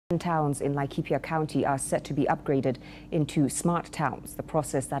Towns in Laikipia County are set to be upgraded into smart towns. The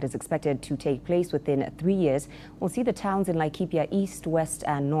process that is expected to take place within 3 years will see the towns in Laikipia East, West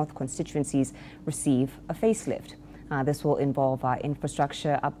and North constituencies receive a facelift. This will involve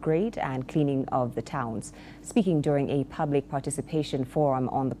infrastructure upgrade and cleaning of the towns. Speaking during a public participation forum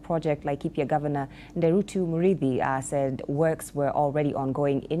on the project, Laikipia Governor Nderutu Muridhi said works were already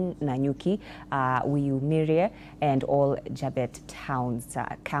ongoing in Nanyuki, Wiyumiria and all Jabet towns.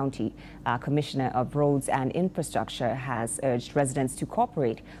 County Commissioner of Roads and Infrastructure has urged residents to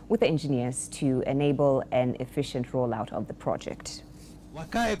cooperate with the engineers to enable an efficient rollout of the project.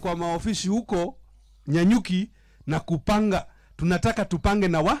 Wakae kwa maofisi huko Nanyuki na kupanga, tunataka tupange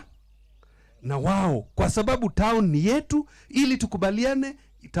na wao kwa sababu town ni yetu, ili tukubaliane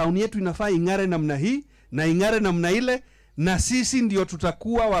town yetu inafaa ingare namna hii na ingare namna ile, na sisi ndio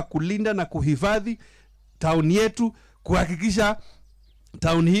tutakuwa wa kulinda na kuhifadhi town yetu, kuhakikisha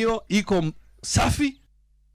town hiyo iko safi